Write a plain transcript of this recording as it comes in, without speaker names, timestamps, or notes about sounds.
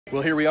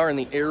Well, here we are in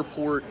the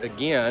airport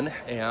again,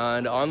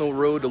 and on the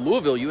road to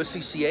Louisville,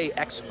 USCCA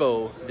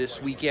Expo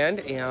this weekend,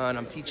 and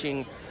I'm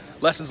teaching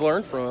lessons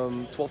learned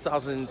from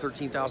 12,000,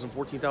 13,000,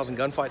 14,000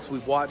 gunfights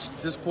we've watched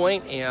at this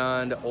point,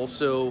 and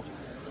also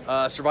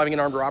surviving an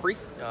armed robbery,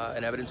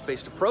 an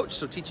evidence-based approach,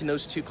 so teaching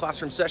those two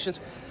classroom sessions.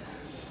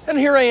 And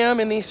here I am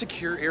in the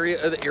secure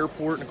area of the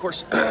airport, and of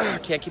course,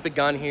 can't keep a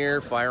gun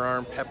here,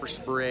 firearm, pepper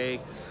spray,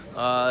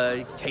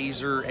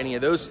 taser, any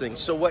of those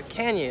things. So what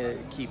can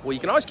you keep? Well, you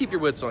can always keep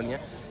your wits on you.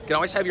 You can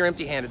always have your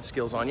empty-handed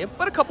skills on you,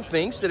 but a couple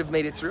things that have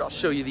made it through. I'll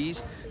show you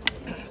these.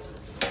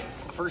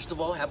 First of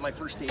all, I have my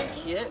first aid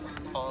kit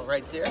all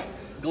right there.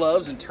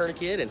 Gloves and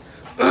tourniquet and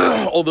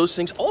all those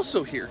things.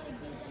 Also here,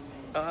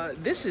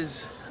 this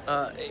is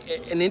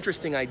an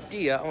interesting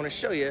idea. I want to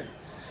show you.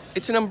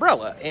 It's an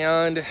umbrella,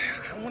 and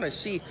I want to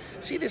see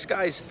this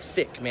guy's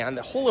thick, man.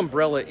 The whole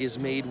umbrella is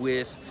made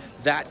with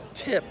that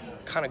tip,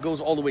 kind of goes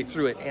all the way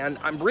through it, and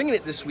I'm bringing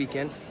it this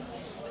weekend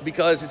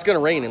because it's going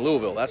to rain in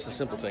Louisville. That's the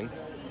simple thing.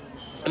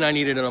 And I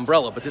needed an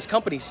umbrella, but this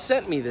company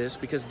sent me this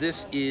because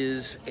this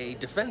is a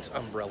defense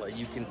umbrella.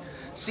 You can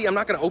see, I'm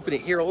not going to open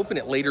it here. I'll open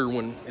it later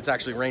when it's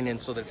actually raining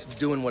so that it's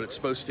doing what it's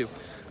supposed to.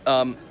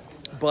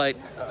 But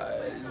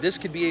this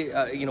could be,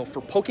 you know, for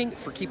poking,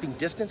 for keeping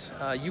distance.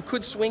 You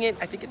could swing it.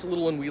 I think it's a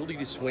little unwieldy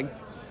to swing,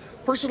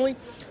 personally.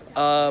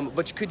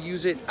 But you could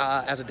use it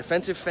as a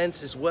defensive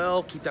fence as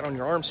well. Keep that on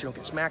your arm so you don't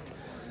get smacked.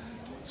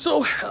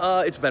 So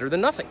it's better than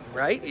nothing,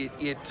 right?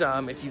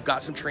 If you've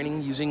got some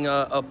training using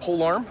a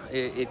pole arm,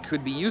 it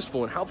could be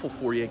useful and helpful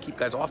for you and keep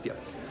guys off you.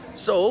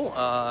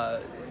 So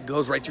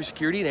goes right through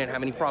security and didn't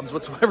have any problems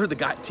whatsoever. The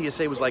guy at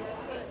TSA was like,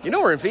 you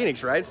know we're in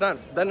Phoenix, right?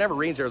 That never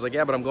rains here. I was like,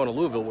 yeah, but I'm going to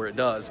Louisville where it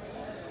does.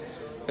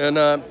 And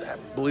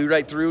blew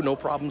right through, no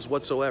problems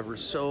whatsoever.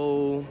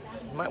 So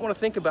you might want to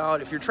think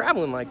about, if you're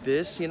traveling like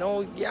this, you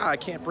know, yeah, I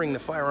can't bring the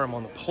firearm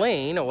on the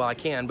plane. Oh, well, I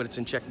can, but it's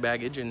in checked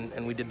baggage,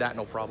 and we did that,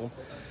 no problem.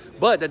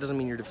 But that doesn't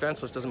mean you're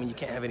defenseless, doesn't mean you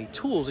can't have any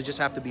tools. It just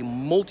have to be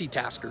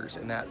multitaskers,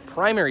 and that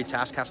primary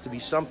task has to be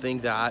something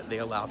that they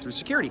allow through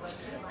security.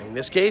 In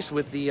this case,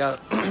 with the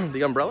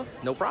the umbrella,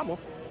 no problem.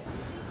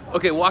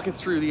 Okay, walking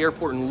through the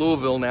airport in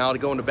Louisville now to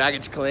go into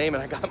baggage claim,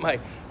 and I got my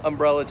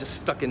umbrella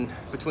just stuck in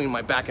between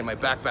my back and my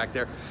backpack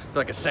there. I feel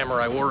like a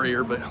samurai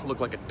warrior, but look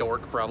like a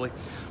dork probably.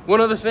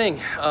 One other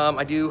thing,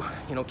 I do,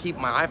 you know, keep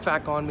my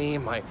IFAK on me,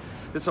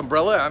 this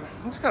umbrella,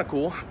 it's kind of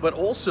cool, but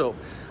also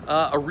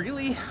a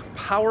really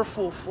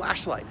powerful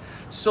flashlight.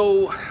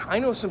 So I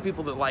know some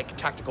people that like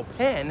tactical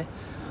pen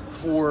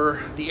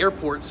for the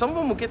airport. Some of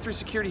them will get through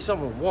security,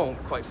 some of them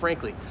won't, quite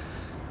frankly.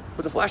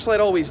 But the flashlight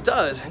always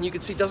does, and you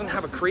can see it doesn't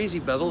have a crazy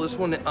bezel. This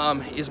one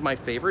is my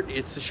favorite.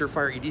 It's a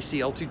Surefire EDC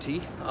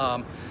L2T,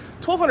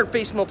 1200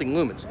 face melting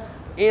lumens,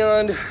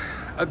 and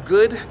a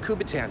good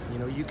kubotan. You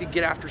know, you could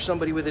get after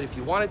somebody with it if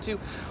you wanted to.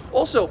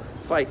 Also,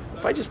 if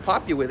I just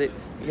pop you with it,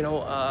 you know,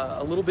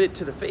 a little bit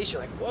to the face,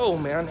 you're like, whoa,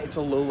 man, it's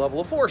a low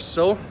level of force.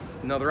 So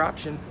another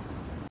option.